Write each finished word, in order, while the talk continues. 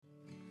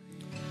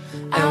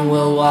and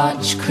we'll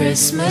watch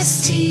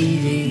Christmas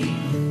TV.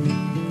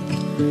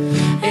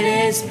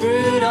 It is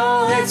brutal,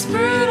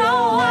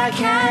 why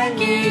can't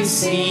you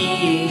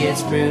see?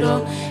 It's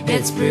brutal,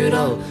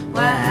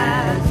 why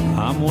have you?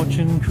 I'm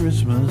watching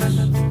Christmas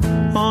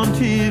on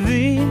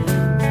TV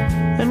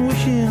and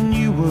wishing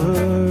you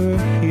were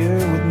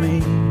here with me.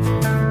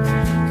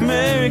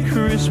 Merry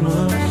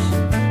Christmas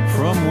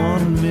from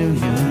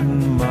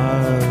 1,000,000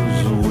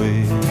 miles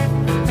away.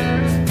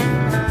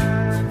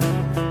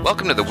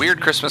 Welcome to the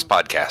Weird Christmas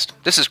Podcast.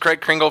 This is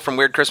Craig Kringle from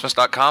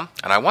WeirdChristmas.com,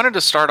 and I wanted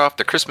to start off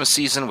the Christmas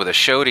season with a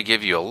show to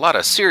give you a lot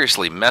of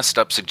seriously messed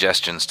up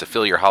suggestions to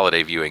fill your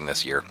holiday viewing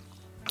this year.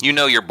 You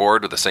know you're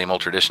bored with the same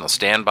old traditional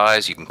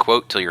standbys you can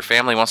quote till your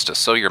family wants to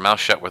sew your mouth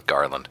shut with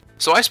garland.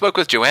 So I spoke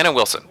with Joanna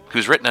Wilson,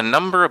 who's written a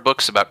number of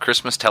books about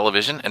Christmas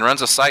television and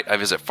runs a site I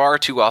visit far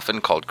too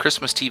often called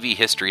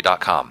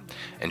ChristmasTVHistory.com,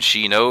 and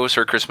she knows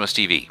her Christmas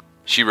TV.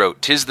 She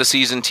wrote 'Tis the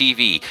Season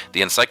TV,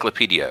 the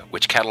encyclopedia,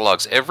 which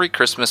catalogs every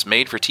Christmas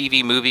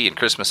made-for-TV movie and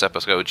Christmas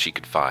episode she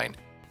could find.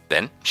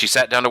 Then, she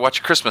sat down to watch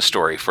A Christmas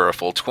Story for a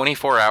full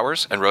 24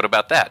 hours and wrote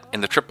about that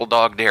in the Triple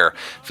Dog Dare,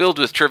 filled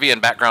with trivia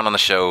and background on the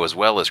show, as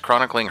well as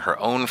chronicling her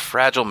own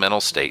fragile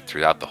mental state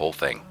throughout the whole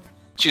thing.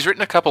 She's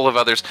written a couple of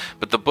others,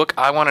 but the book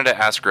I wanted to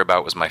ask her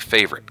about was my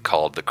favorite,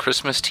 called The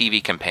Christmas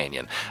TV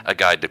Companion, a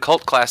guide to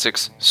cult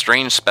classics,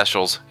 strange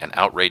specials, and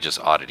outrageous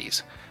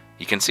oddities.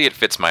 You can see it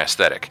fits my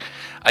aesthetic.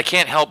 I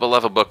can't help but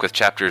love a book with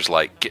chapters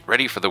like Get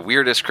Ready for the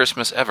Weirdest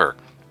Christmas Ever,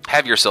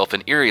 Have Yourself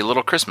an Eerie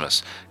Little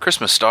Christmas,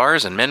 Christmas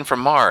Stars and Men from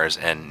Mars,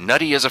 and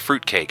Nutty as a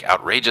Fruitcake,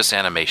 Outrageous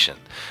Animation.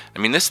 I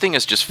mean, this thing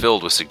is just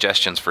filled with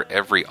suggestions for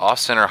every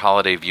off-center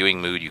holiday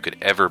viewing mood you could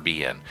ever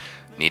be in.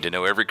 Need to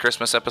know every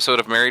Christmas episode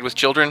of Married with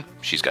Children?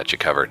 She's got you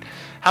covered.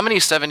 How many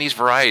 70s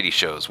variety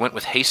shows went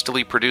with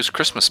hastily produced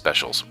Christmas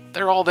specials?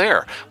 They're all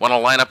there. Want a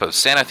lineup of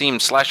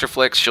Santa-themed slasher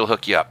flicks? She'll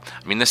hook you up.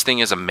 I mean, this thing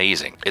is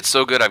amazing. It's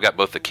so good I've got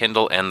both the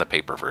Kindle and the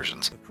paper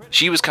versions.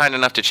 She was kind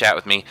enough to chat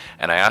with me,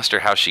 and I asked her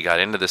how she got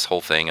into this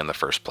whole thing in the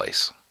first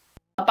place.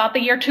 About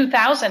the year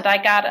 2000, I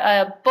got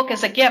a book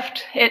as a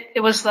gift.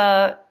 It was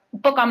the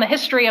book on the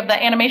history of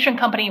the animation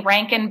company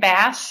Rankin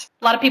Bass.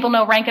 A lot of people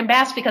know Rankin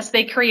Bass because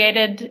they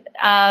created,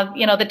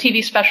 the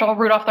TV special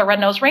Rudolph the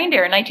Red-Nosed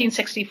Reindeer in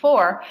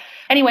 1964.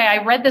 Anyway, I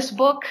read this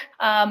book.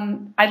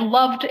 I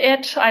loved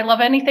it. I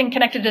love anything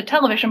connected to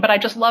television, but I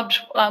just loved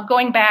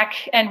going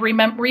back and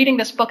reading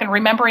this book and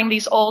remembering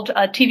these old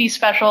TV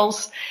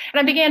specials. And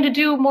I began to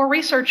do more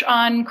research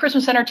on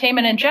Christmas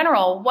entertainment in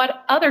general.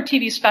 What other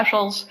TV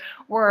specials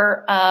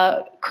were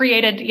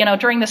created,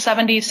 during the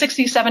 70s,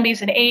 60s,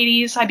 70s, and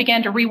 80s. I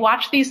began to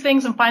rewatch these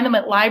things and find them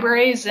at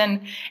libraries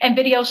and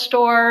video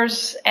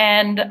stores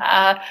and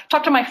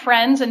talk to my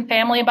friends and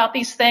family about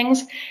these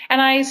things.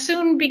 And I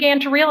soon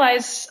began to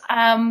realize,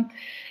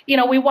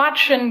 we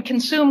watch and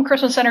consume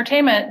Christmas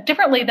entertainment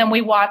differently than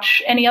we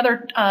watch any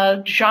other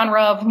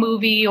genre of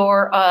movie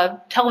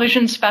or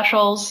television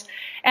specials.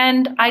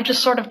 And I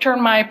just sort of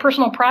turned my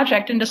personal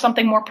project into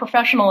something more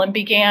professional and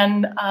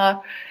began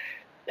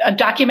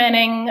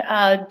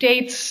documenting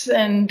dates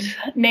and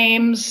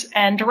names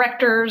and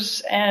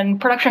directors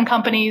and production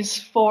companies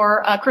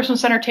for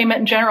Christmas entertainment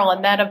in general,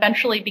 and that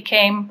eventually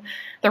became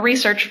the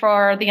research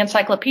for the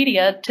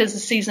encyclopedia, 'Tis the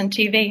Season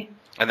TV.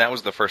 And that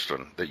was the first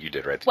one that you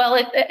did, right? Well,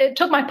 it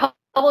took my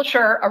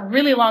publisher a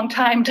really long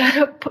time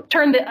to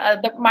turn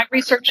my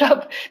research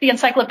of the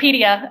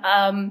encyclopedia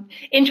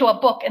into a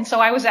book. And so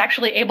I was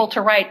actually able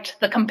to write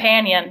the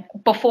companion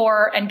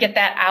before and get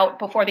that out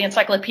before the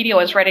encyclopedia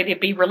was ready to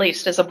be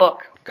released as a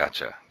book.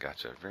 Gotcha.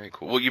 Very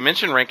cool. Well, you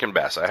mentioned Rankin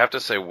Bass. I have to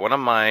say one of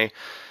my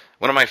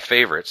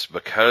favorites,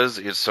 because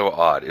it's so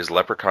odd, is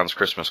Leprechaun's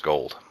Christmas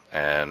Gold.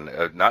 And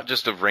not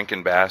just of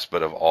Rankin Bass,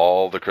 but of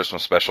all the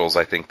Christmas specials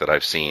I think that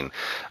I've seen.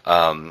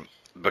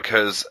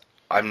 Because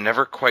I'm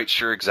never quite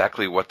sure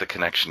exactly what the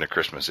connection to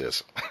Christmas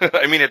is.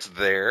 I mean, it's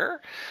there,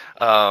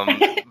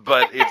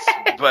 but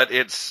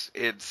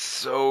it's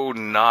so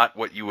not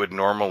what you would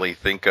normally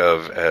think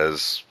of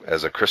as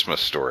a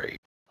Christmas story.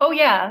 Oh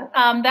yeah,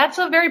 that's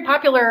a very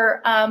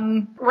popular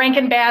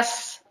Rankin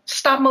Bass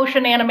stop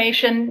motion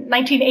animation,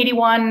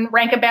 1981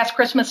 Rankin Bass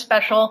Christmas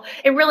special.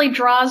 It really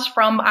draws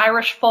from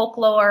Irish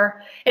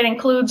folklore. It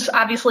includes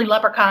obviously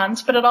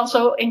leprechauns, but it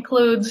also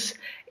includes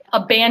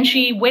a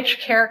banshee witch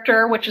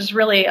character, which is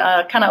really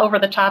kind of over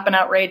the top and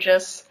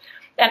outrageous.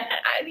 And,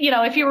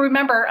 if you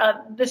remember,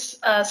 this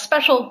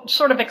special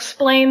sort of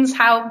explains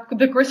how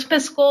the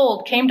Christmas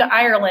Gold came to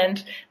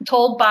Ireland,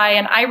 told by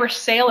an Irish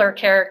sailor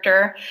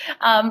character.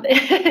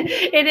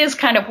 It is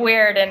kind of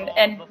weird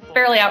and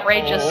fairly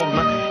outrageous.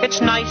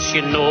 It's nice,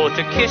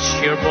 to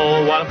kiss your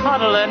beau while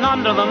cuddling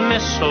under the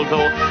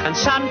mistletoe. And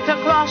Santa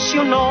Claus,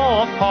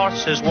 of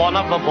course, is one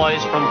of the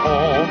boys from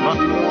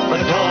home. The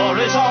door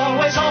is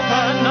always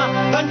open,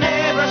 the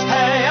neighbors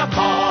pay a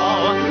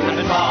call.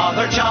 And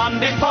Father John,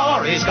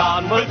 before he's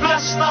gone, will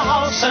bless the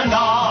house and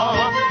all.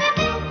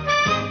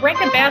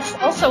 Rankin Bass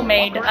also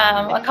made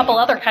a couple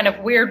other kind of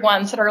weird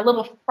ones that are a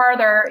little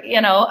farther,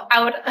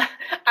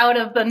 out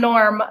of the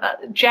norm.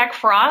 Jack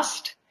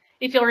Frost,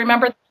 if you'll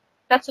remember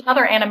That's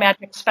another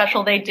Animagic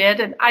special they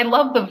did. And I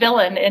love the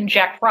villain in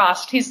Jack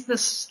Frost. He's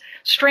this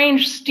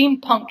strange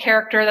steampunk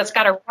character that's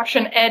got a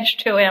Russian edge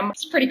to him.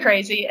 It's pretty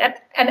crazy.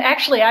 And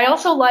actually, I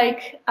also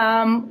like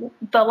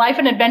The Life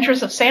and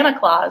Adventures of Santa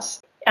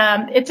Claus.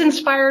 It's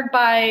inspired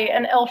by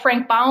an L.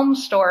 Frank Baum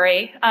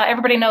story.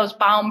 Everybody knows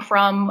Baum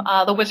from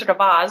The Wizard of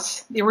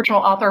Oz, the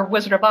original author of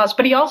Wizard of Oz.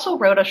 But he also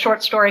wrote a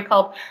short story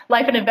called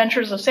Life and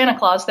Adventures of Santa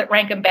Claus that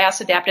Rankin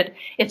Bass adapted.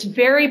 It's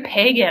very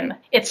pagan.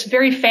 It's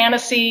very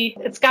fantasy.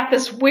 It's got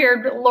this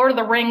weird Lord of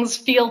the Rings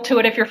feel to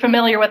it if you're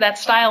familiar with that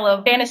style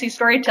of fantasy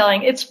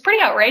storytelling. It's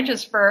pretty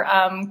outrageous for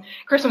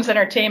Christmas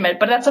entertainment,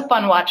 but that's a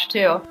fun watch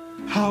too.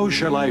 How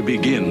shall I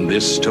begin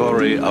this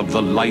story of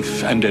the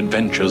life and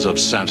adventures of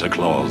Santa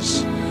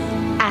Claus?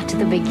 At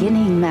the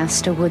beginning,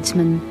 Master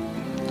Woodsman.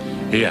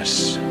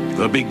 Yes,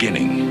 the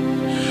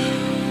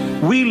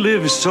beginning. We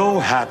live so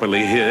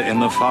happily here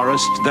in the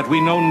forest that we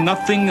know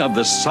nothing of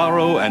the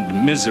sorrow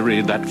and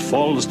misery that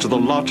falls to the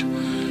lot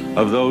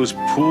of those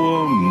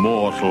poor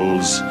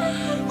mortals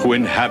who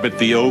inhabit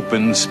the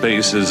open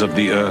spaces of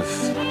the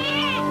earth.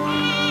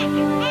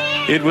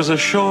 It was a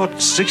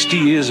short 60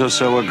 years or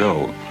so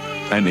ago,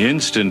 an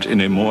instant in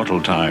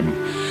immortal time,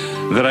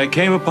 that I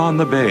came upon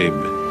the babe,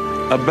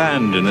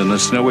 abandoned in the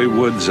snowy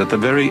woods at the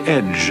very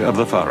edge of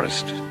the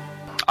forest.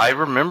 I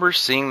remember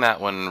seeing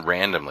that one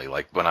randomly.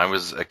 Like, when I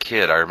was a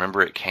kid, I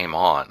remember it came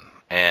on.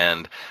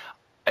 And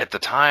at the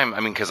time, I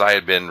mean, because I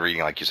had been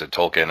reading, like you said,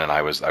 Tolkien, and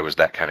I was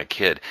that kind of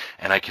kid.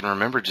 And I can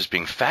remember just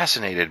being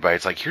fascinated by,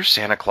 it's like, here's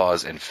Santa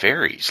Claus and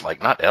fairies.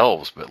 Like, not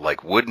elves, but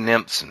like wood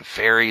nymphs and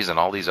fairies and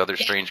all these other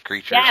strange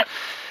creatures. Yes.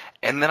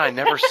 And then I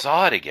never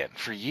saw it again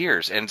for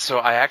years. And so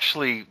I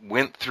actually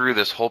went through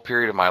this whole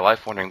period of my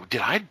life wondering,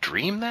 did I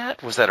dream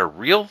that? Was that a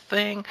real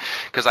thing?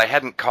 Because I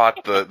hadn't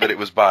caught that it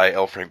was by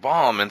L. Frank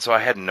Baum, and so I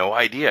had no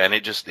idea, and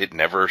it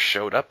never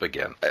showed up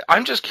again.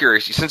 I'm just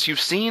curious, since you've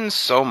seen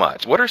so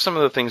much, what are some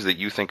of the things that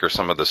you think are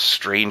some of the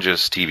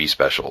strangest TV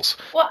specials?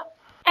 Well,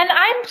 and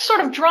I'm sort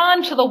of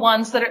drawn to the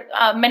ones that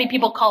many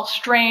people call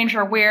strange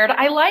or weird.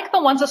 I like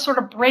the ones that sort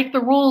of break the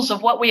rules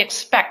of what we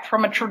expect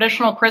from a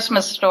traditional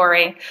Christmas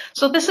story.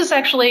 So this is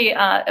actually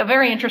a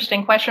very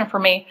interesting question for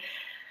me.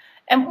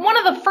 And one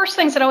of the first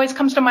things that always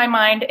comes to my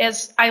mind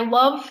is I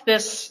love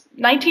this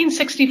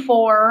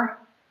 1964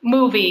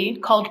 movie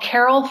called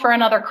Carol for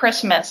Another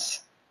Christmas.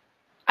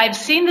 I've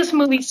seen this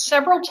movie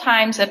several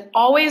times. It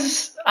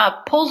always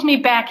pulls me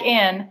back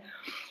in.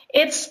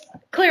 It's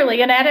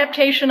clearly an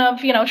adaptation of,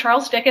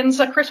 Charles Dickens'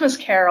 A Christmas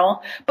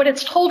Carol, but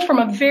it's told from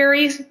a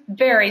very,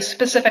 very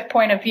specific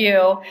point of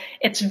view.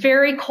 It's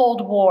very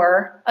Cold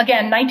War,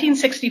 again,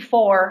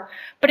 1964,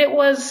 but it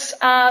was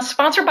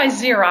sponsored by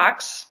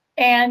Xerox,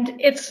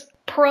 and it's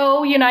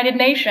pro-United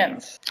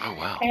Nations. Oh,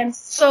 wow. And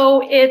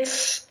so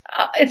it's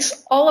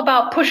all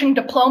about pushing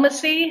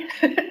diplomacy,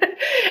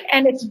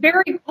 and it's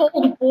very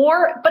Cold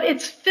War, but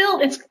it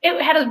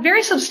had a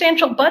very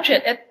substantial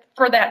budget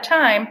for that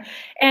time,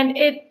 and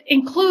it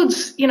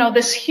includes,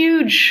 this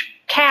huge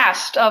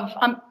cast of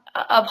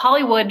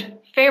Hollywood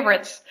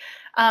favorites.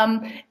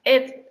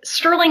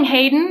 Sterling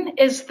Hayden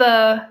is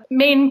the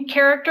main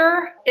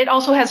character. It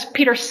also has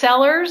Peter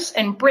Sellers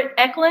and Britt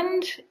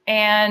Eklund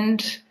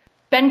and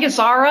Ben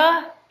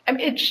Gazzara. I mean,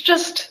 it's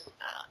just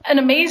an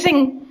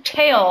amazing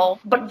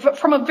tale, but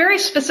from a very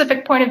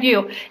specific point of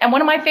view. And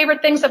one of my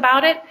favorite things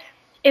about it,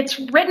 it's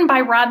written by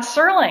Rod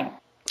Serling.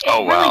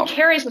 Oh, wow.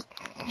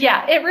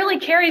 It really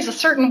carries a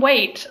certain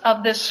weight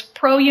of this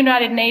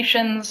pro-United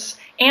Nations,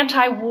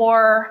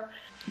 anti-war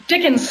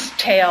Dickens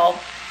tale.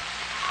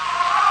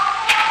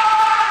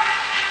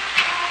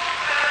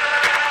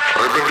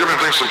 I've been giving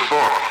things some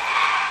thought,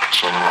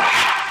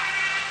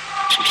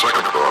 some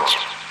second thoughts.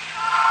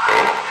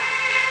 Well,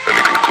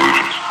 any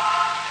conclusions?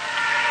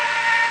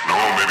 No,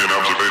 maybe an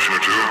observation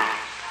or two.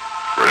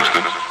 For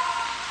instance,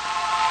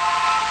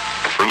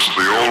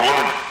 the old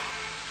one,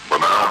 by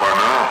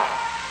now.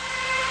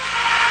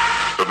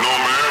 That no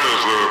man,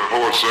 as the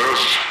poet says,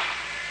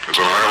 is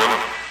an island.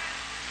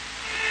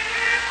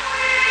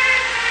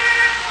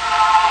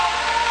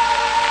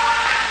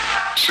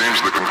 Seems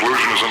the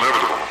conclusion is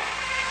inevitable.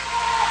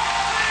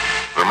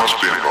 There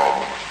must be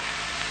involvement.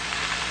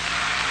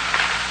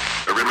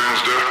 Every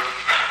man's death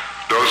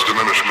does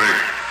diminish me.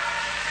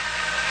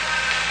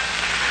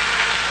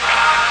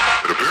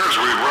 It appears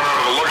we've run out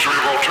of the luxury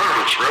of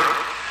alternatives, Fred.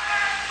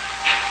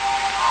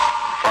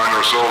 Find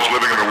ourselves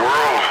living in a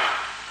world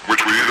in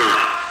which we either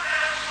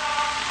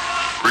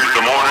greet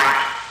the morning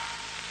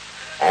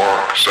or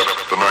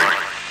accept the night.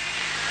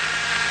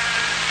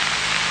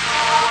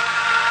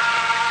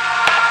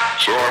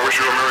 So I wish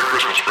you a Merry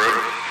Christmas, Fred.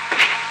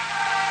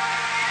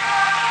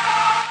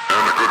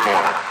 And a good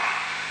morning.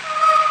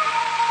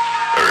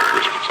 Merry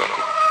Christmas,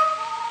 Uncle.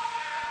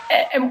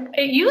 And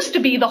it used to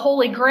be the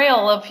holy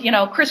grail of,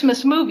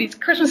 Christmas movies,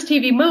 Christmas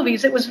TV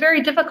movies. It was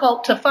very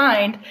difficult to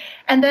find.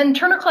 And then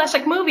Turner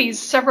Classic Movies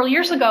several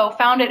years ago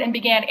found it and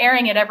began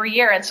airing it every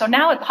year. And so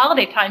now at the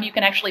holiday time, you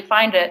can actually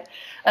find it.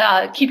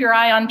 Keep your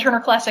eye on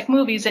Turner Classic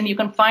Movies and you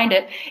can find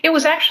it. It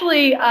was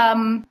actually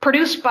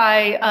produced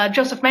by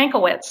Joseph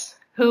Mankiewicz.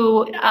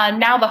 who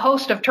now the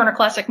host of Turner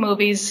Classic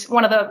Movies,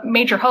 one of the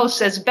major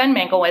hosts is Ben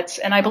Mankiewicz,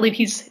 and I believe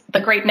he's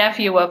the great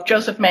nephew of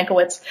Joseph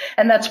Mankiewicz,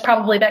 and that's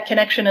probably that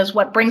connection is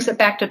what brings it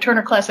back to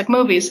Turner Classic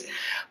Movies.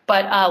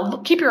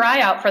 But keep your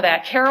eye out for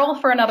that. Carol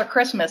for Another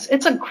Christmas.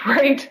 It's a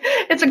great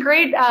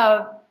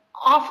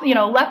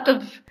left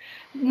of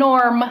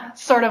norm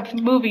sort of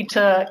movie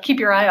to keep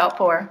your eye out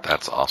for.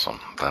 That's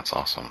awesome.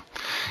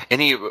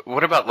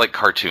 What about like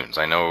cartoons?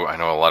 I know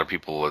a lot of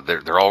people,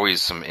 there are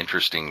always some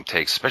interesting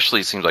takes, especially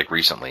it seems like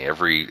recently,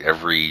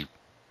 every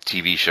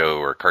TV show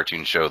or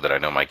cartoon show that I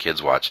know my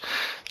kids watch,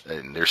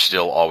 there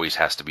still always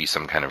has to be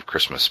some kind of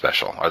Christmas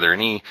special. Are there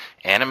any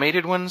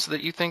animated ones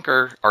that you think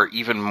are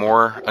even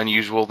more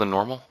unusual than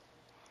normal?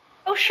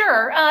 Oh,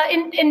 sure.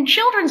 In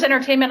children's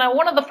entertainment,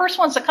 one of the first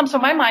ones that comes to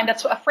my mind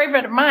that's a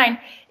favorite of mine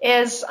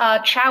is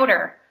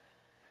Chowder.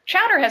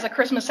 Chowder has a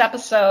Christmas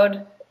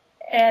episode.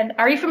 And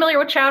are you familiar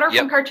with Chowder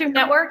from Cartoon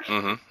Network?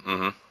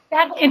 Mm-hmm.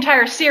 That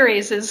entire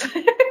series is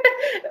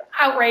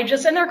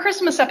outrageous, and their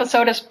Christmas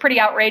episode is pretty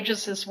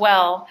outrageous as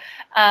well.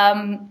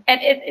 And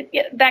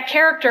that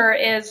character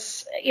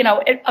is,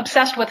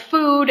 obsessed with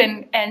food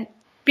and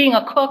being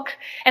a cook,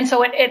 and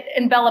so it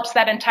envelops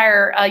that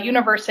entire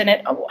universe in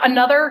it.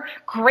 Another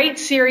great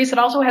series that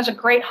also has a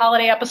great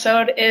holiday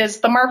episode is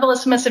The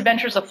Marvelous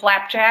Misadventures of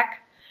Flapjack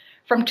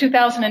from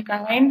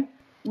 2009.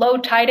 Low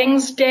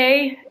Tidings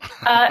Day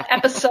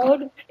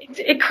episode.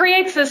 It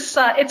creates this,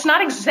 it's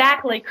not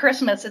exactly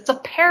Christmas, it's a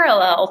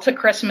parallel to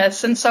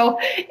Christmas. And so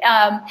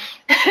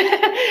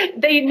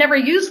they never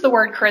use the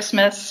word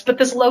Christmas, but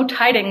this Low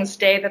Tidings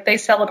Day that they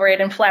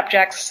celebrate in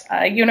Flapjack's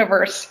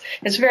universe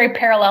is very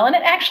parallel. And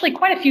actually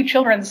quite a few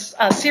children's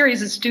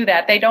series do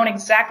that. They don't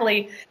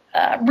exactly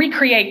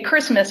recreate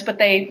Christmas, but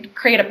they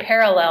create a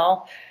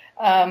parallel.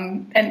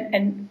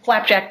 And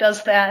Flapjack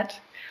does that.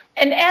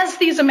 And as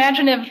these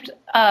imaginative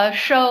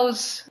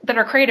shows that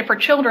are created for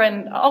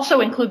children also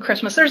include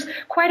Christmas, there's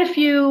quite a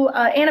few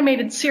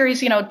animated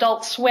series,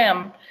 Adult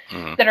Swim,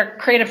 that are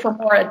created for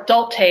more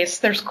adult tastes.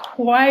 There's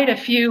quite a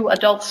few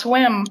Adult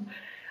Swim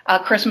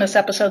Christmas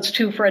episodes,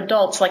 too, for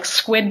adults, like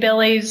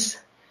Squidbillies,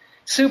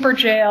 Super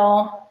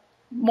Jail,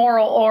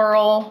 Moral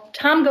Oral,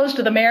 Tom Goes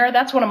to the Mayor.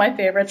 That's one of my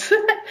favorites.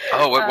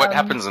 Oh, what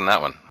happens in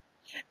that one?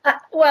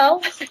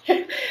 Well,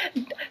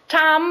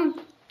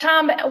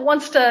 Tom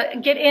wants to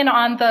get in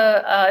on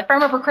the, if I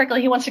remember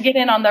correctly, he wants to get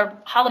in on the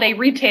holiday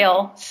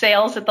retail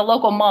sales at the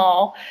local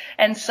mall.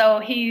 And so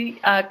he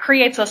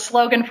creates a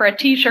slogan for a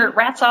T-shirt,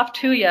 "Rats off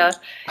to ya,"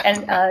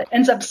 and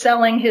ends up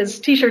selling his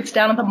T-shirts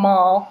down at the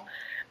mall.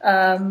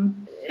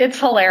 It's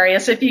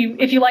hilarious. If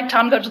you like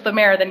Tom Goes to the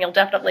Mayor, then you'll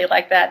definitely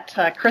like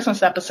that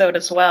Christmas episode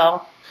as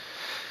well.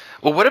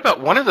 Well, what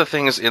about one of the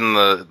things in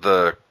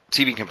the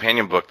TV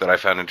companion book that I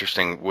found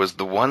interesting was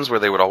the ones where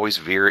they would always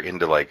veer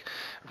into like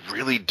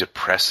really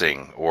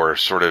depressing or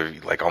sort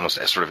of like almost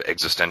sort of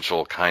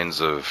existential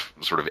kinds of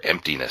sort of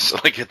emptiness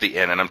like at the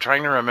end. And I'm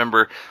trying to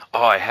remember,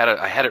 I had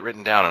it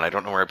written down and I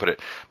don't know where I put it,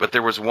 but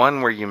there was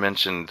one where you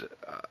mentioned,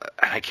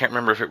 I can't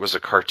remember if it was a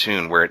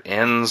cartoon, where it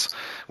ends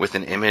with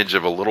an image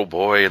of a little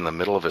boy in the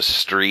middle of a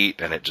street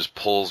and it just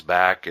pulls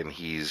back and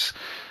he's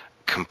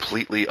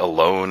completely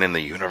alone in the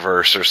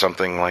universe or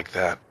something like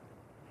that.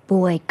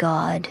 Boy,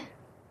 God.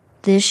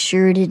 This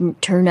sure didn't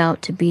turn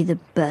out to be the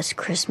best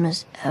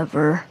Christmas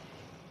ever.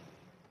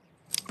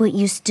 But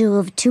you still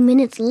have 2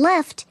 minutes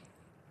left,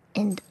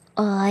 and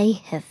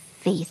I have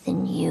faith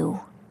in you.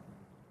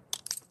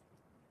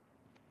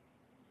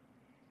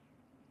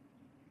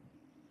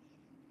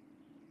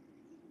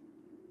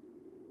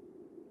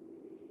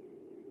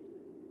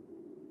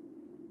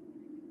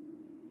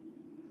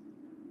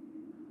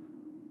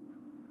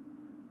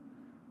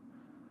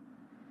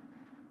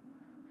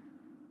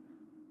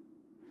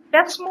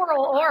 That's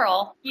Moral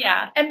Oral,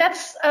 yeah, and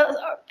that's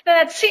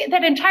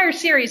that entire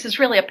series is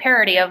really a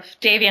parody of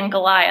Davy and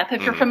Goliath.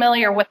 If you're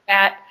familiar with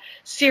that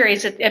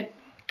series, it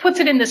puts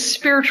it in this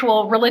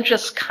spiritual,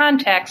 religious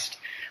context.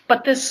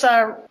 But this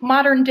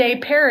modern day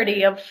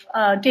parody of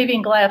Davy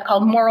and Goliath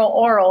called Moral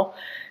Oral,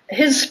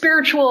 his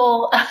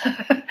spiritual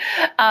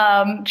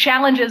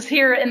challenges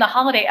here in the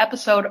holiday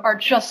episode are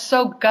just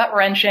so gut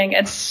wrenching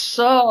and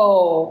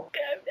so.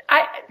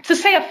 To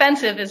say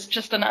offensive is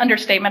just an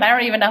understatement. I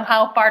don't even know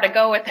how far to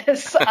go with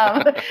this.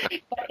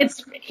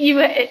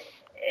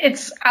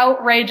 It's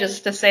outrageous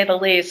to say the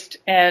least.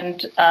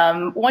 And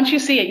once you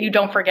see it, you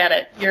don't forget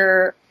it.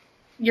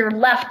 You're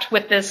left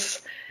with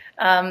this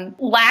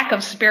lack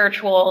of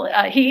spiritual.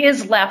 He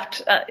is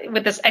left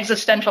with this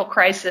existential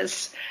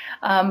crisis,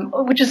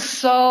 which is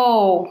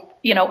so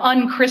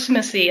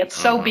un-Christmassy. It's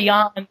so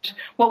beyond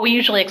what we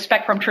usually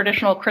expect from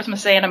traditional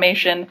Christmas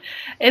animation.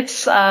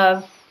 It's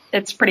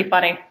pretty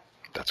funny.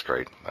 That's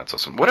great. That's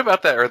awesome. What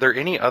about that? Are there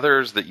any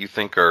others that you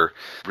think are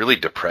really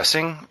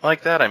depressing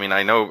like that? I mean,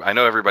 I know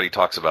everybody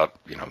talks about,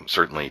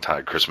 certainly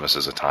Christmas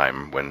is a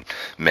time when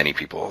many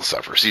people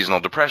suffer seasonal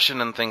depression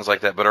and things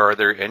like that, but are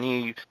there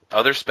any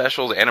other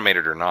specials,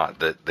 animated or not,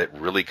 that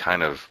really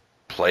kind of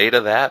play to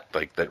that,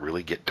 like that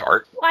really get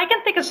dark? Well, I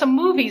can think of some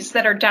movies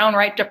that are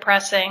downright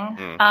depressing.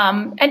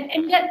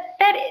 And yet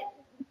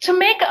to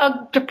make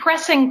a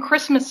depressing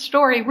Christmas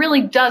story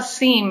really does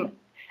seem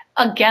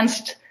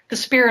against the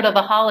spirit of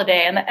the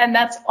holiday. And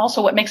that's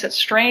also what makes it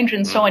strange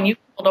and so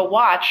unusual to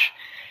watch.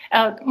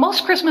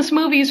 Most Christmas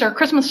movies or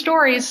Christmas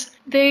stories,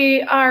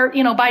 they are,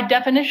 by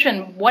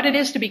definition, what it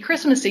is to be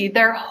Christmassy.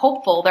 They're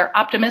hopeful, they're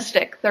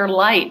optimistic, they're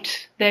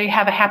light, they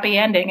have a happy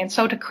ending. And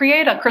so to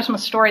create a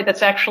Christmas story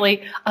that's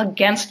actually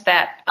against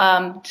that,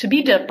 to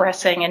be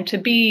depressing and to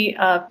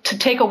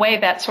take away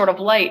that sort of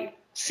light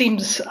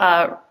seems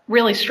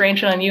really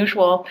strange and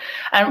unusual.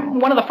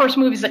 And one of the first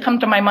movies that come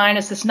to my mind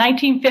is this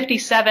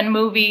 1957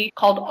 movie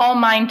called All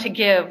Mine to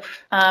Give.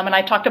 And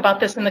I talked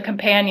about this in the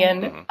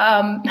companion.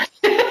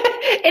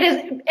 It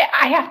is,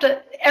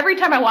 every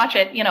time I watch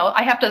it,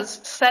 I have to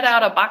set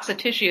out a box of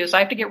tissues. I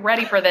have to get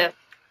ready for this.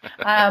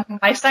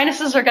 My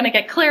sinuses are going to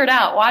get cleared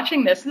out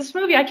watching this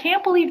movie. I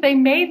can't believe they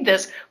made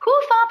this.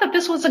 Who thought that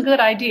this was a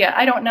good idea?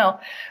 I don't know.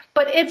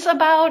 But it's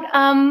about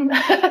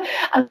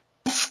a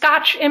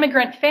Scotch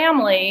immigrant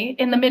family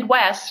in the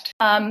Midwest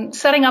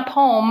setting up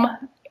home.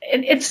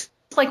 It's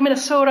like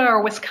Minnesota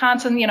or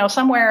Wisconsin,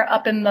 somewhere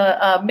up in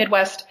the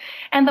Midwest.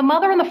 And the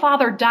mother and the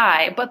father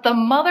die, but the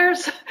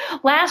mother's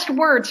last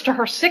words to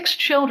her 6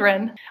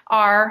 children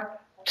are,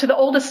 to the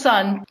oldest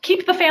son,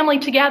 keep the family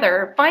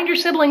together, find your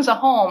siblings a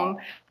home.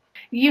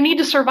 You need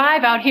to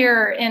survive out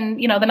here in,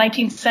 the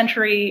 19th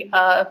century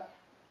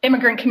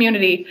immigrant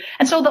community.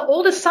 And so the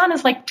oldest son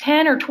is like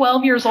 10 or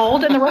 12 years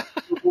old, and the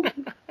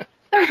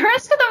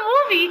rest of the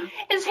movie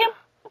is him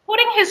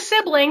putting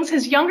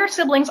his younger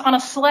siblings on a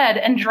sled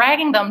and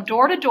dragging them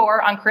door to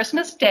door on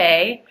Christmas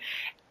Day,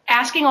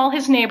 asking all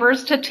his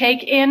neighbors to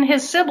take in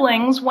his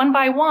siblings one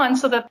by one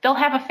so that they'll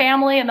have a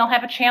family and they'll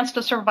have a chance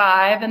to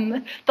survive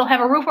and they'll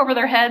have a roof over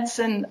their heads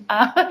and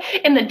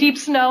in the deep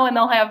snow, and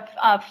they'll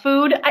have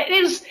food.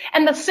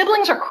 And the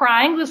siblings are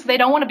crying because they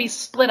don't want to be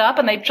split up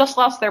and they've just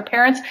lost their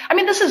parents. I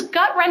mean, this is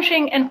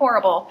gut-wrenching and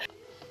horrible.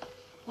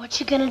 What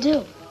you gonna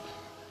do?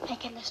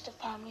 Make a list of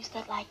families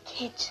that like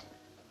kids.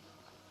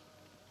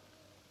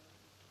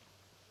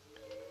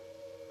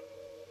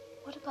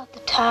 What about the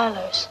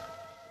Tylers?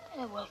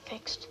 They're well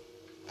fixed.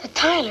 The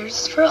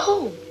Tylers for a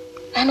home.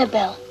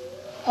 Annabelle.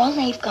 All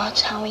they've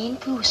got's Howie and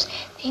Bruce.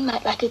 They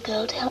might like a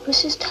girl to help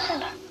Mrs.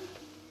 Tyler.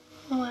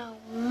 Well,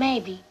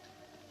 maybe.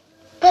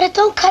 But it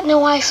don't cut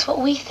no ice what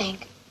we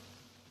think.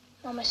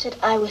 Mama said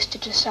I was to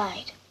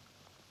decide.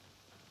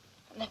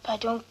 And if I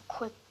don't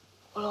quit,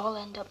 we'll all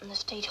end up in the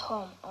state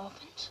home,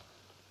 orphans.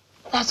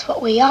 That's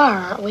what we are,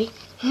 aren't we?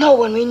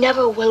 No, and we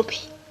never will be.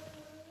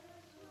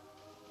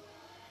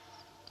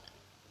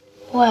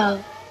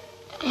 Well,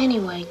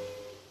 anyway,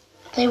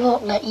 they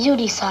won't let you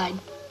decide.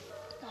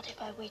 Not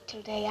if I wait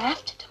till day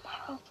after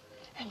tomorrow.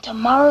 And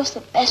tomorrow's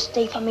the best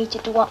day for me to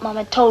do what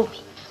Mama told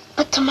me.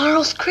 But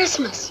tomorrow's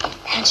Christmas.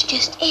 That's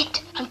just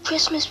it. On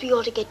Christmas, we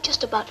ought to get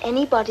just about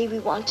anybody we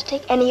want to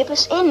take any of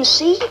us in,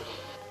 see?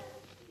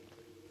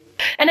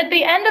 And at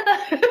the end of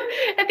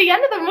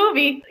the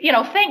movie,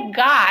 thank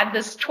God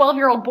this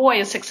 12-year-old boy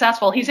is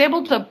successful. He's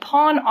able to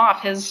pawn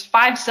off his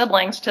 5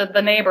 siblings to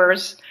the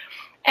neighbors.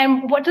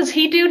 And what does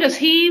he do? Does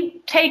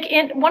he take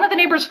in? One of the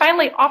neighbors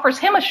finally offers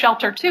him a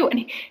shelter too.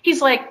 And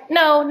he's like,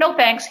 no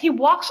thanks. He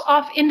walks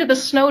off into the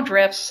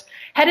snowdrifts,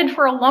 headed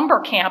for a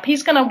lumber camp.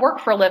 He's going to work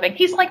for a living.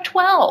 He's like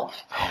 12.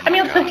 And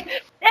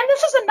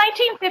this is a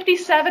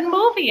 1957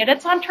 movie, and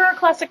it's on Turner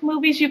Classic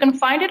Movies. You can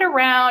find it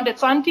around.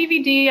 It's on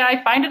DVD.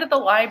 I find it at the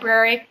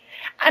library.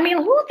 I mean,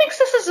 who thinks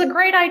this is a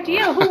great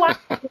idea? Who watches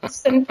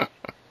this and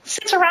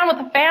sits around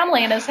with the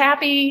family and is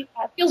happy,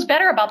 feels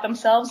better about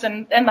themselves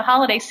and the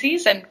holiday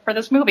season for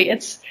this movie?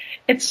 It's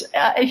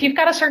if you've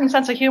got a certain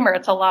sense of humor,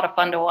 it's a lot of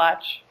fun to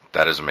watch.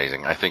 That is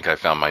amazing. I think I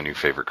found my new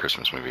favorite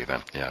Christmas movie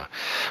then. Yeah.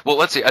 Well,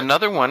 let's see.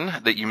 Another one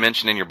that you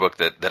mentioned in your book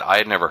that I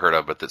had never heard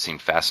of but that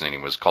seemed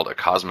fascinating was called A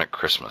Cosmic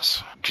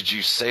Christmas. Could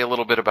you say a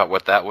little bit about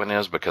what that one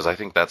is? Because I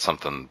think that's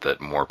something that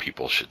more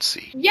people should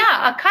see.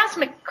 Yeah, A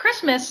Cosmic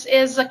Christmas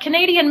is a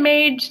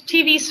Canadian-made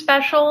TV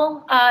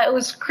special. It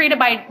was created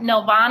by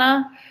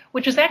Nelvana,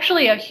 which is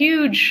actually a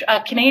huge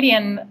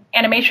Canadian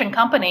animation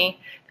company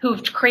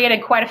who've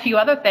created quite a few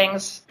other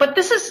things. But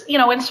this is,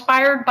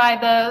 inspired by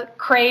the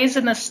craze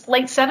in the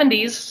late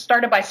 70s,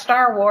 started by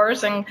Star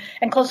Wars and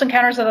Close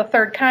Encounters of the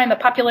Third Kind, the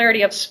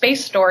popularity of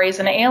space stories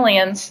and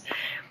aliens.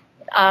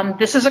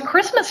 This is a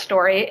Christmas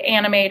story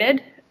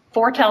animated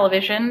for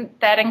television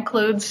that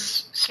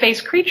includes space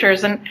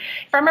creatures. And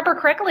if I remember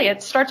correctly,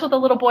 it starts with a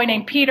little boy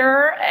named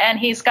Peter, and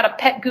he's got a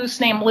pet goose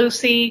named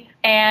Lucy,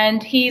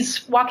 and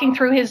he's walking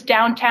through his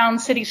downtown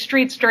city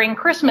streets during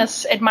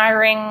Christmas,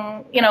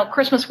 admiring,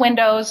 Christmas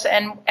windows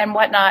and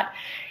whatnot.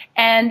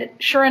 And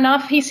sure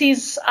enough, he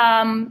sees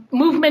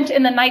movement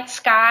in the night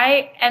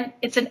sky, and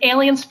it's an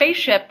alien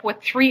spaceship with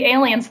 3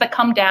 aliens that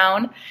come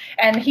down,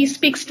 and he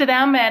speaks to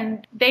them,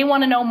 and they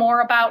want to know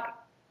more about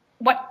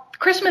what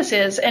Christmas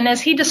is. And as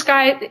he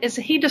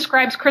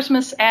describes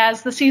Christmas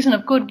as the season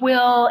of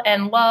goodwill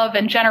and love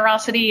and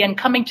generosity and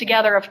coming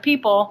together of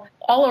people,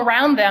 all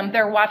around them,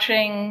 they're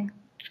watching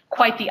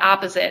quite the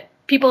opposite.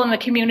 People in the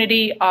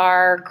community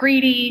are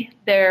greedy,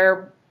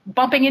 they're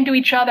bumping into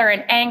each other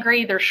and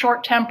angry. They're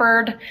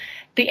short-tempered.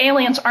 The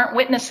aliens aren't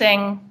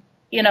witnessing,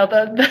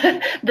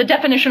 the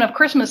definition of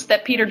Christmas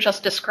that Peter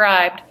just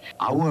described.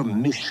 Our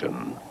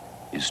mission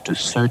is to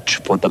search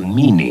for the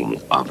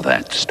meaning of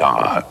that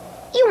star.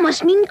 You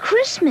must mean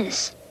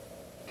Christmas.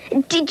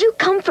 Did you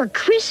come for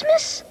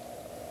Christmas?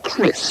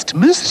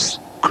 Christmas?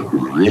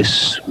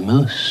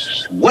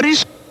 Christmas? What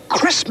is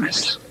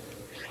Christmas?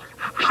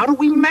 How do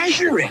we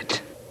measure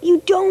it?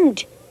 You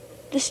don't.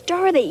 The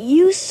star that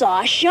you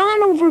saw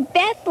shone over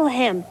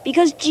Bethlehem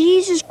because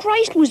Jesus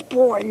Christ was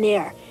born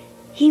there.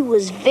 He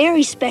was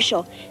very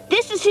special.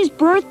 This is his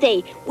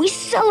birthday. We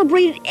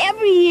celebrate it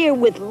every year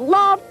with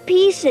love,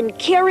 peace, and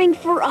caring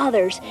for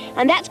others.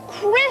 And that's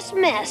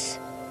Christmas.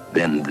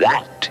 Then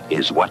that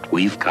is what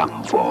we've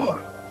come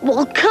for.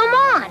 Well, come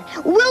on.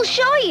 We'll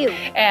show you.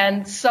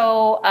 And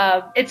so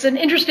it's an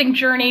interesting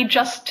journey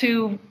just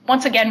to,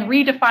 once again,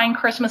 redefine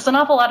Christmas. An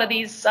awful lot of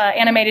these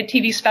animated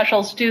TV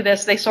specials do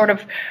this. They sort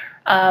of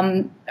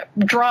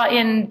draw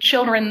in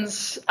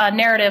children's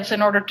narratives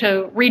in order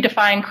to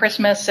redefine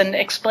Christmas and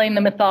explain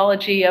the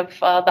mythology of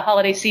the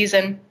holiday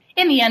season.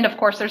 In the end, of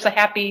course, there's a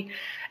happy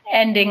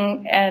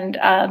ending, and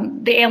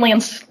the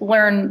aliens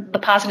learn the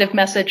positive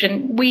message,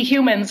 and we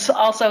humans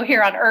also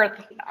here on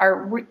Earth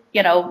are,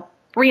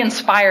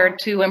 re-inspired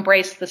to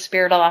embrace the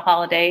spirit of the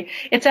holiday.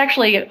 It's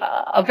actually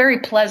a very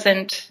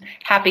pleasant,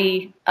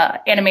 happy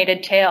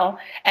animated tale,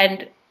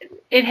 and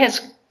it has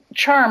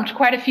charmed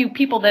quite a few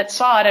people that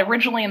saw it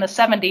originally in the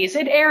 70s.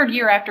 It aired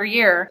year after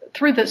year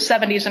through the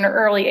 70s and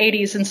early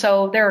 80s, and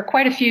so there are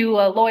quite a few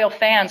loyal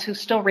fans who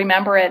still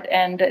remember it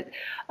and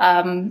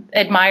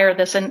admire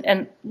this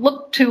and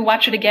look to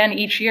watch it again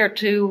each year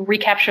to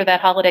recapture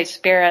that holiday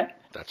spirit.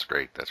 That's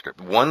great. That's great.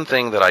 One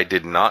thing that I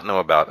did not know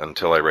about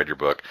until I read your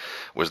book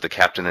was the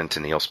Captain and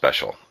Tennille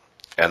special.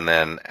 And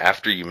then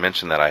after you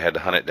mentioned that, I had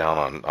to hunt it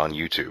down on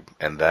YouTube,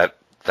 and that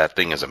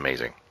thing is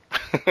amazing.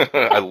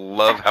 I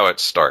love how it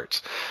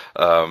starts.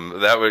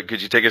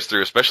 Could you take us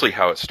through, especially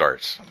how it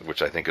starts,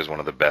 which I think is one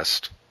of the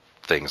best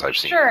things I've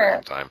seen in a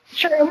long time.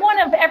 Sure.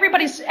 And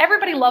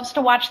everybody loves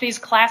to watch these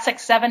classic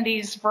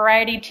 70s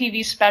variety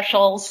TV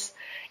specials,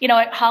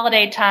 at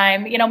holiday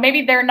time.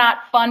 Maybe they're not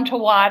fun to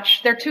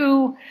watch. They're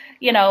too,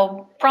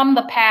 from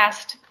the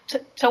past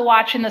to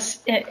watch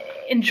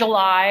in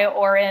July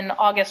or in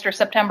August or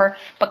September.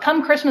 But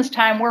come Christmas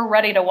time, we're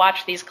ready to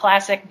watch these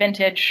classic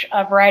vintage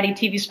variety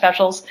TV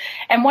specials.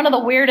 And one of the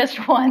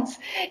weirdest ones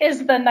is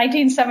the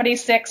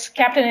 1976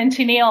 Captain and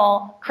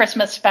Tennille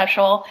Christmas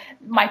special.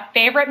 My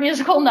favorite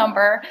musical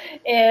number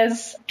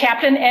is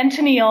Captain and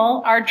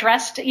Tennille are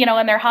dressed,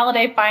 in their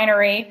holiday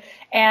finery,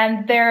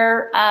 and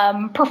they're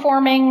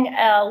performing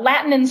a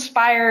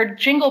Latin-inspired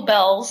Jingle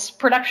Bells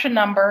production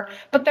number,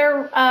 but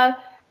they're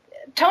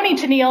Toni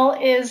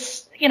Tennille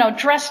is,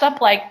 dressed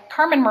up like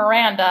Carmen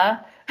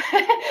Miranda,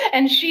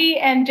 and she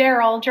and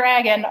Daryl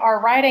Dragon are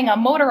riding a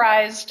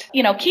motorized,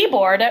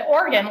 keyboard,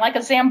 organ, like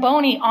a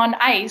Zamboni on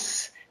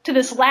ice to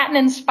this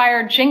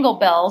Latin-inspired Jingle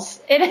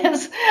Bells. It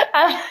is,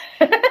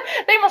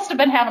 they must have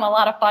been having a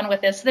lot of fun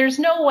with this. There's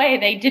no way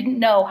they didn't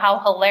know how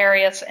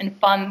hilarious and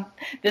fun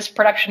this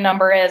production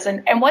number is.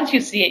 And once you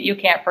see it, you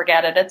can't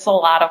forget it.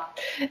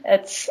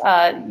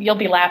 You'll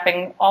be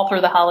laughing all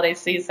through the holiday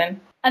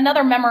season.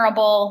 Another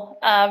memorable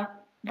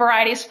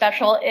variety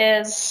special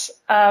is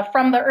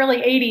from the early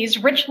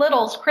 80s, Rich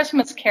Little's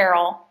Christmas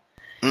Carol.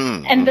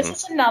 And this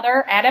is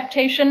another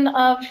adaptation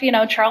of,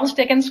 Charles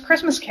Dickens'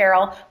 Christmas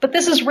Carol. But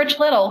this is Rich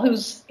Little,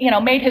 who's,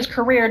 made his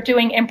career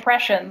doing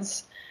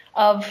impressions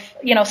of,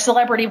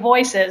 celebrity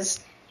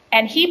voices.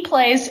 And he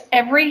plays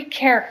every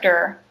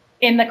character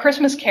in the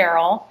Christmas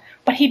Carol,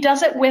 but he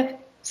does it with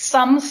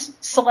some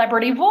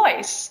celebrity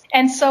voice.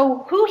 And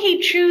so who he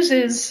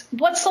chooses,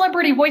 what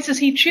celebrity voices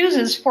he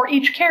chooses for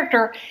each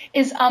character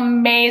is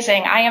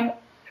amazing. I am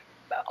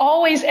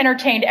always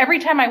entertained. Every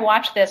time I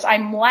watch this,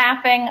 I'm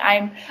laughing.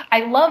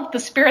 I love the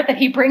spirit that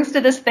he brings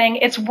to this thing.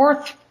 It's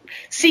worth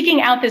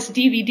seeking out this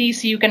DVD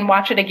so you can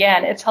watch it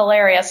again. It's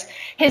hilarious.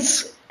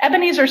 His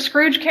Ebenezer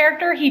Scrooge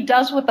character, he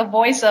does with the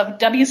voice of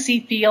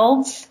W.C.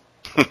 Fields.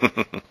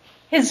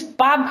 His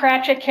Bob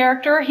Cratchit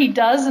character, he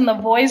does in the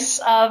voice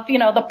of,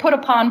 the put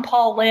upon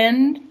Paul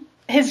Lynde.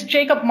 His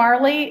Jacob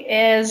Marley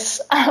is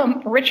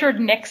Richard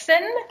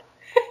Nixon.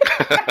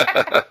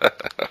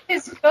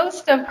 His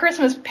Ghost of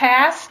Christmas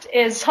Past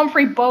is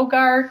Humphrey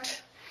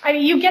Bogart. I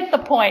mean, you get the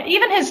point.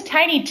 Even his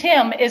Tiny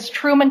Tim is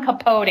Truman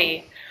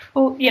Capote,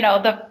 who,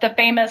 the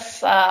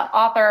famous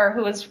author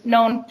who is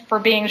known for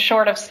being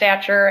short of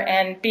stature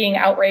and being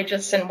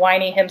outrageous and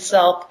whiny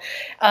himself.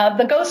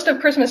 The Ghost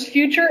of Christmas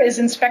Future is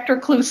Inspector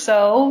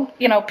Clouseau,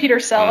 Peter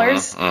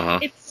Sellers.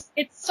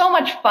 It's so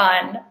much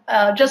fun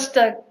just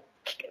to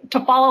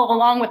follow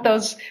along with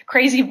those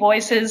crazy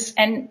voices.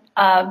 And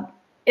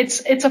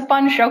it's a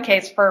fun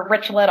showcase for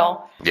Rich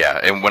Little. Yeah,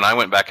 and when I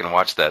went back and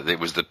watched that, it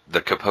was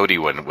the Capote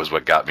one was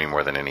what got me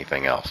more than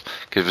anything else,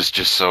 because it was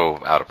just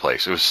so out of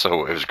place. It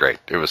was great.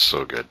 It was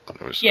so good.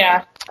 It was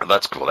yeah.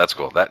 That's cool.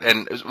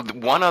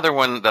 And one other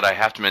one that I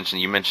have to mention,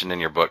 you mentioned in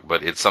your book,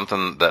 but it's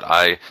something that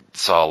I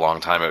saw a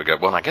long time ago.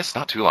 Well, I guess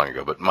not too long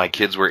ago, but my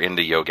kids were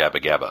into Yo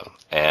Gabba Gabba,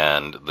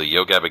 and the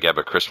Yo Gabba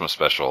Gabba Christmas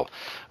special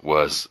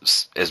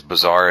was as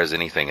bizarre as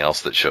anything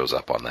else that shows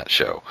up on that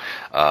show.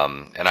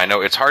 And I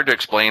know it's hard to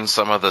explain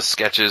some of the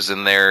sketches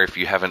in there if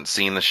you haven't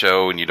seen the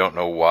show and you don't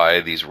know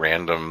why these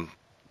random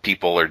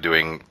people are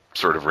doing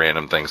sort of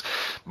random things.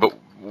 But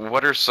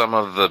what are some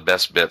of the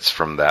best bits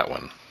from that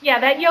one? Yeah,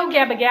 that Yo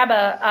Gabba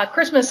Gabba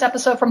Christmas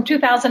episode from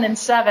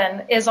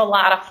 2007 is a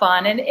lot of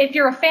fun. And if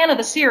you're a fan of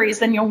the series,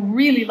 then you'll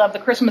really love the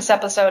Christmas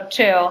episode,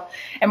 too.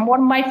 And one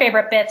of my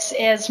favorite bits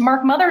is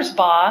Mark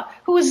Mothersbaugh,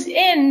 who's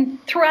in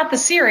throughout the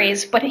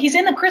series, but he's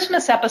in the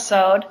Christmas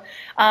episode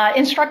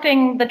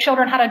instructing the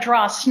children how to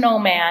draw a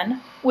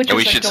snowman. And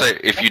we should say,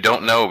 if you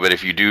don't know, but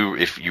if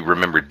you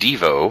remember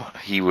Devo,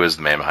 he was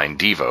the man behind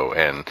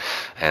Devo,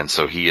 and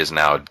so he is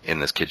now in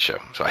this kid show.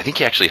 So I think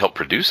he actually helped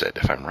produce it,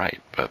 if I'm right.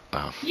 But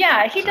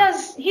yeah, he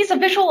does. He's a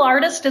visual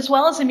artist as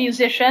well as a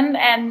musician,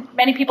 and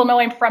many people know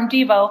him from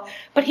Devo.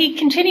 But he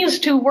continues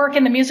to work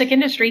in the music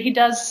industry. He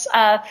does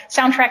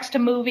soundtracks to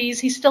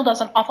movies. He still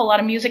does an awful lot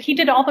of music. He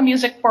did all the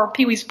music for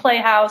Pee-wee's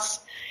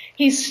Playhouse.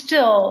 He's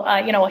still,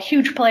 a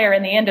huge player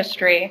in the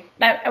industry.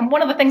 And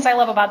one of the things I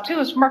love about, too,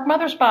 is Mark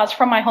Mothersbaugh is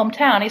from my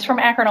hometown. He's from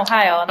Akron,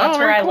 Ohio, and that's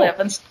where I live.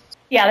 And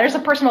yeah, there's a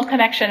personal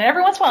connection. And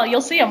every once in a while, you'll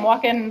see him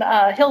walking.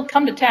 He'll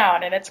come to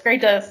town, and it's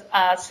great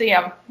to see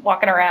him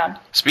walking around.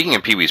 Speaking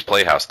of Pee-wee's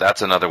Playhouse,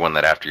 that's another one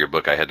that after your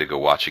book I had to go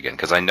watch again,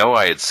 because I know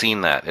I had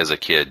seen that as a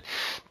kid,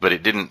 but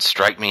it didn't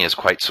strike me as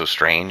quite so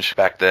strange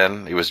back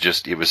then. It was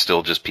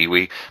still just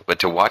Pee-wee. But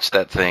to watch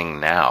that thing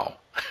now,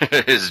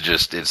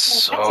 it's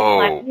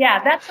so...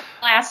 Yeah, that's a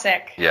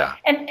classic. Yeah.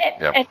 And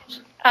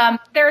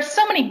there are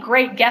so many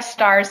great guest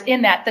stars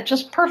in that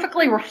just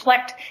perfectly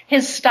reflect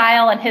his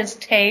style and his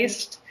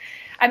taste.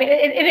 I mean,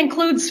 it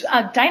includes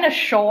Dinah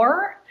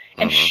Shore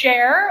and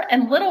Cher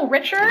and Little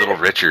Richard. Little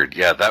Richard,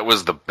 yeah, that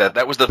was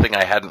the thing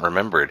I hadn't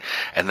remembered.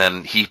 And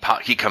then he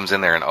comes in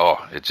there and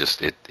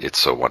it's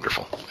so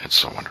wonderful. It's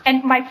so wonderful.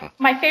 And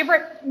my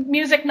favorite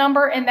music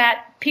number in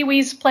that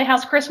Pee-wee's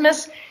Playhouse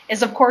Christmas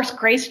is, of course,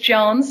 Grace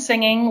Jones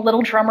singing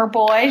Little Drummer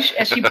Boy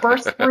as she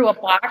bursts through a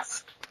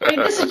box. I mean,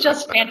 this is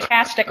just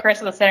fantastic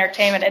Christmas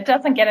entertainment. It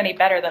doesn't get any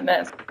better than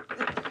this.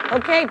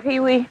 Okay,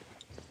 Pee-wee.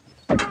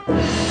 It's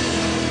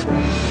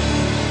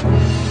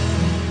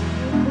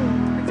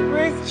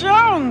Grace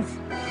Jones.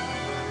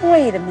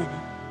 Wait a minute.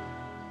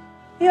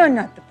 You're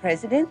not the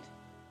president.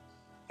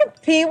 You're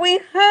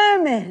Pee-wee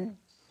Herman.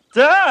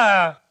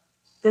 Duh.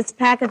 This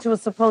package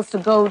was supposed to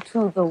go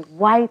to the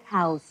White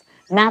House,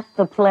 not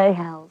the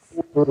Playhouse.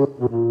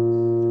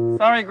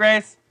 Sorry,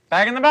 Grace.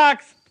 Back in the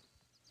box.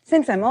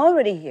 Since I'm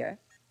already here,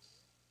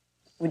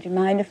 would you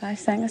mind if I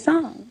sang a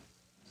song?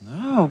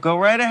 No, go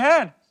right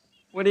ahead.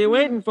 What are you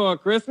waiting for,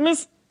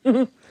 Christmas?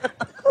 They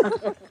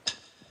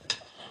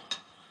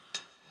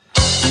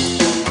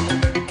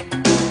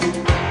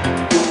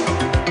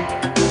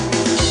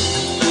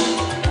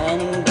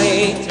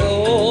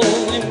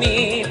told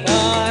me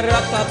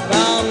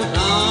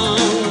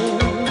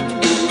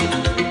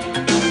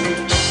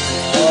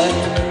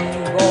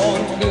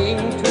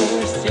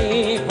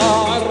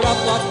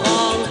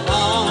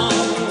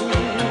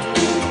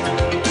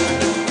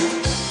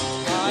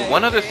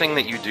One other thing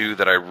that you do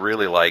that I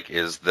really like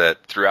is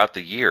that throughout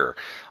the year,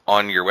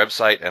 on your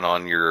website and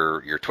on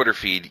your Twitter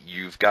feed,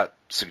 you've got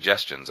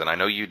suggestions. And I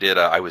know you did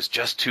I was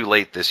just too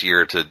late this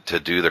year to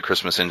do the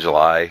Christmas in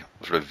July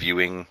sort of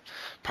viewing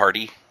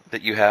party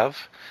that you have.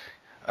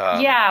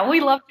 Yeah, we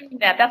love doing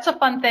that. That's a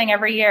fun thing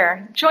every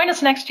year. Join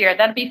us next year.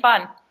 That'd be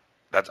fun.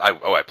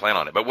 I plan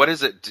on it. But what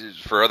is it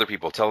for other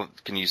people?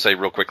 Can you say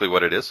real quickly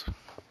what it is?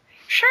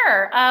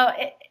 Sure.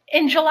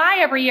 In July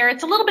every year,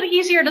 it's a little bit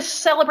easier to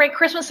celebrate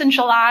Christmas in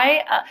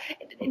July.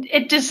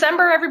 In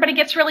December, everybody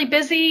gets really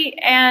busy,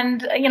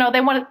 and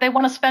they want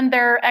to spend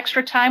their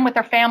extra time with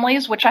their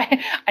families, which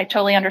I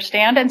totally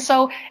understand. And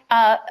so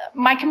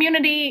my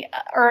community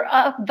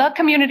the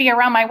community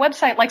around my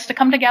website likes to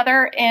come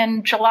together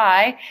in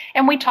July,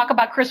 and we talk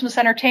about Christmas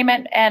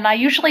entertainment. And I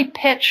usually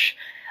pitch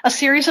a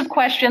series of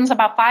questions,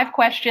 about 5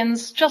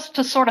 questions, just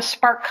to sort of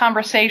spark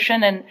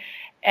conversation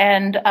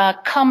and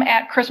come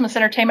at Christmas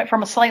entertainment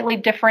from a slightly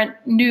different,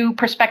 new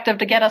perspective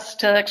to get us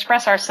to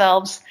express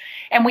ourselves.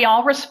 And we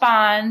all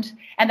respond,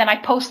 and then I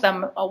post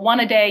them one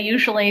a day,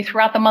 usually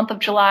throughout the month of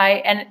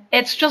July. And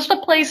it's just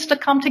a place to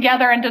come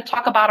together and to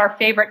talk about our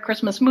favorite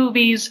Christmas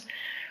movies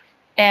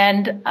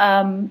and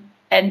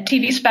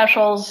TV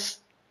specials,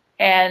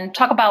 and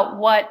talk about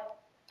what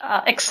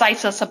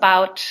excites us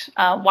about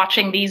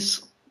watching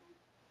these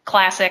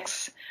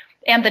classics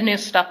and the new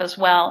stuff as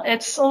well.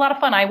 It's a lot of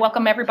fun. I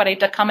welcome everybody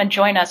to come and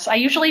join us. I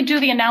usually do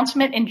the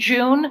announcement in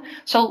June.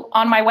 So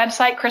on my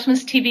website,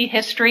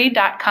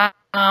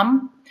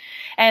 ChristmasTVHistory.com.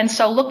 And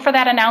so look for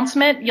that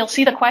announcement. You'll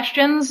see the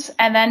questions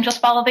and then just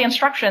follow the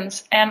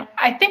instructions. And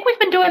I think we've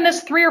been doing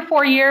this 3 or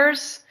 4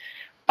 years,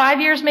 5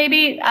 years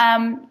maybe.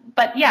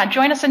 But yeah,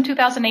 join us in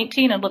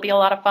 2018. It'll be a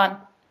lot of fun.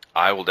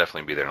 I will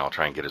definitely be there, and I'll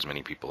try and get as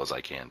many people as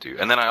I can to.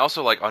 And then I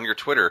also like on your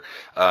Twitter,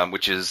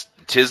 which is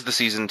Tis the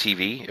Season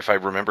TV, if I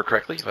remember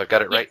correctly, if I've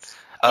got it right.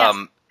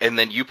 Yes. And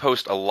then you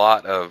post a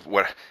lot of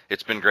what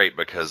it's been great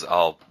because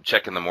I'll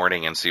check in the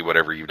morning and see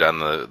whatever you've done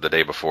the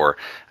day before.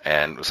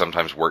 And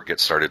sometimes work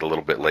gets started a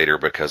little bit later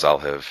because I'll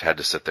have had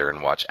to sit there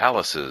and watch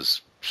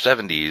Alice's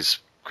 70s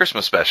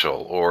Christmas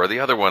special or the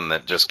other one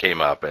that just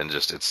came up, and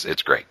just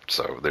it's great.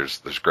 So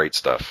there's great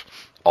stuff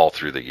all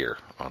through the year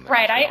on there.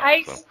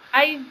 Right.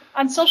 I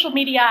on social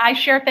media, I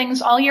share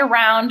things all year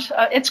round.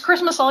 It's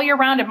Christmas all year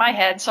round in my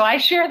head, so I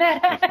share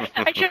that.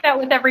 I share that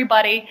with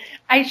everybody.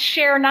 I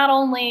share not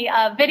only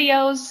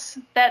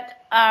videos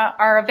that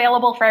are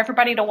available for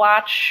everybody to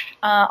watch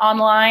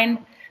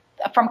online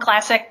from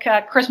classic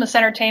Christmas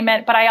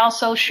entertainment, but I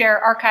also share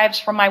archives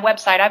from my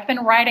website. I've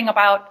been writing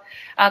about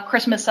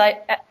Christmas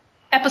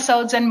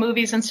episodes and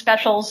movies and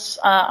specials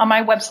on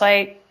my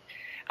website.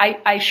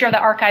 I share the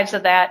archives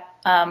of that.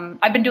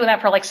 I've been doing that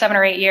for like 7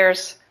 or 8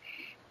 years,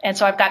 and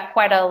so I've got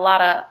quite a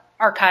lot of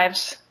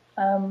archives,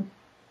 and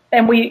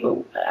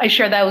I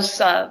share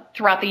those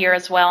throughout the year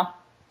as well.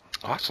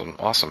 Awesome.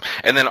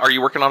 And then, are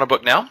you working on a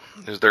book now?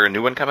 Is there a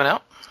new one coming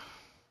out?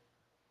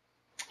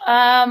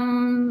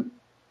 I'm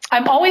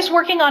always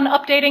working on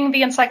updating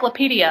the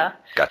encyclopedia.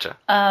 Gotcha.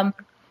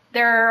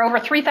 There are over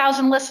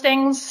 3,000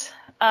 listings,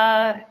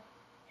 but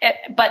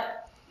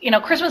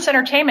Christmas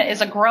entertainment is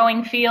a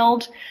growing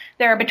field.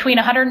 There are between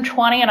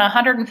 120 and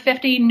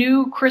 150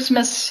 new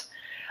Christmas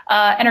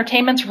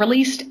entertainments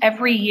released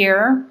every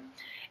year,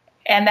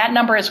 and that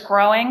number is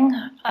growing.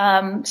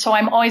 So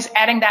I'm always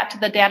adding that to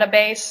the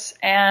database,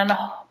 and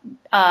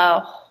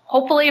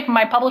hopefully if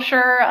my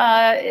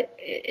publisher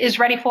is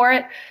ready for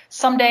it,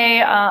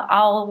 someday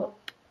I'll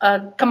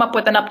come up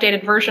with an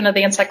updated version of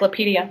the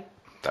encyclopedia.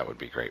 That would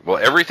be great. Well,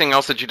 everything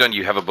else that you've done,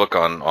 you have a book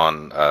on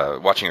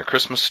Watching a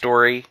Christmas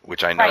Story,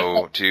 which I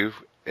know too.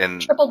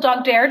 And Triple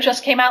Dog Dare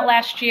just came out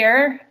last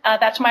year.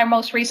 That's my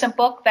most recent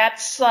book.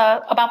 That's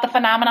about the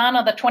phenomenon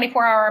of the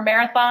 24-hour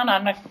marathon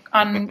on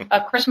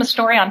A Christmas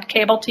Story on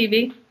cable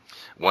TV.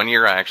 One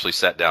year I actually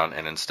sat down,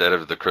 and instead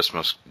of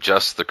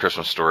just the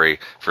Christmas Story,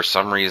 for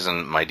some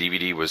reason my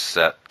DVD was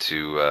set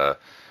to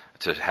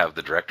have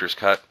the director's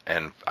cut,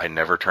 and I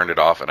never turned it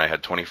off, and I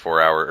had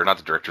 24 hours, or not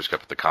the director's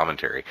cut, but the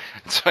commentary.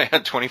 And so I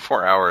had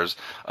 24 hours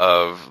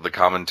of the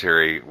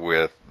commentary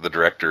with the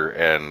director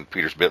and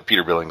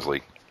Peter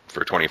Billingsley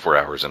for 24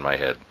 hours in my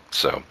head.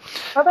 So,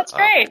 oh, that's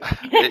great.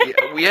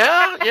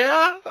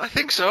 Yeah, I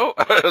think so.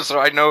 So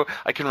I know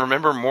I can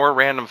remember more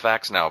random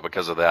facts now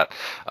because of that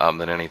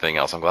than anything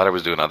else. I'm glad I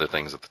was doing other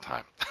things at the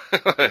time,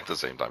 at the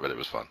same time, but it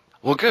was fun.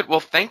 Well, good. Well,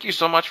 thank you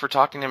so much for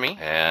talking to me,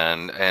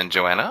 and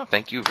Joanna,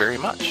 thank you very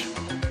much.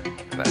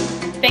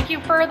 Thank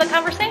you for the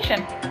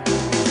conversation.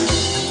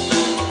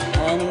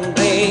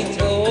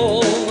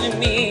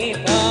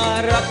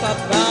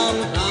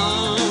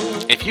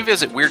 If you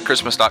visit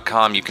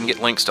WeirdChristmas.com, you can get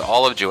links to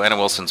all of Joanna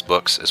Wilson's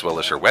books, as well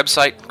as her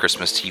website,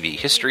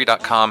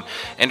 ChristmasTVHistory.com,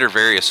 and her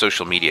various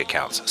social media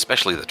accounts,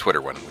 especially the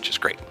Twitter one, which is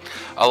great.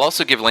 I'll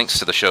also give links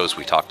to the shows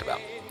we talked about.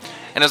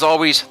 And as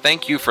always,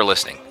 thank you for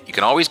listening. You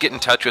can always get in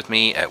touch with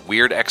me at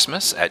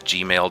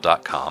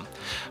weirdxmas@gmail.com.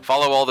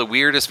 Follow all the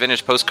weirdest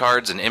vintage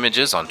postcards and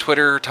images on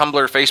Twitter,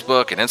 Tumblr,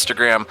 Facebook, and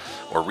Instagram,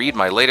 or read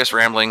my latest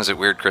ramblings at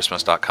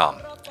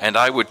weirdchristmas.com. And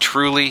I would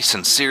truly,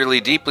 sincerely,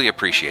 deeply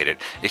appreciate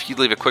it if you'd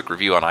leave a quick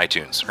review on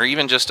iTunes, or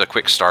even just a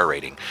quick star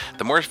rating.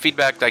 The more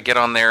feedback I get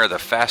on there, the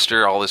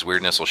faster all this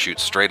weirdness will shoot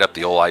straight up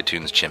the old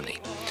iTunes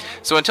chimney.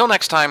 So until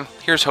next time,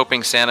 here's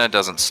hoping Santa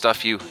doesn't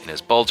stuff you in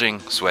his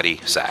bulging,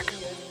 sweaty sack.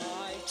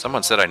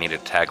 Someone said I needed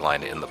a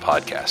tagline in the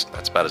podcast.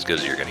 That's about as good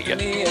as you're going to get.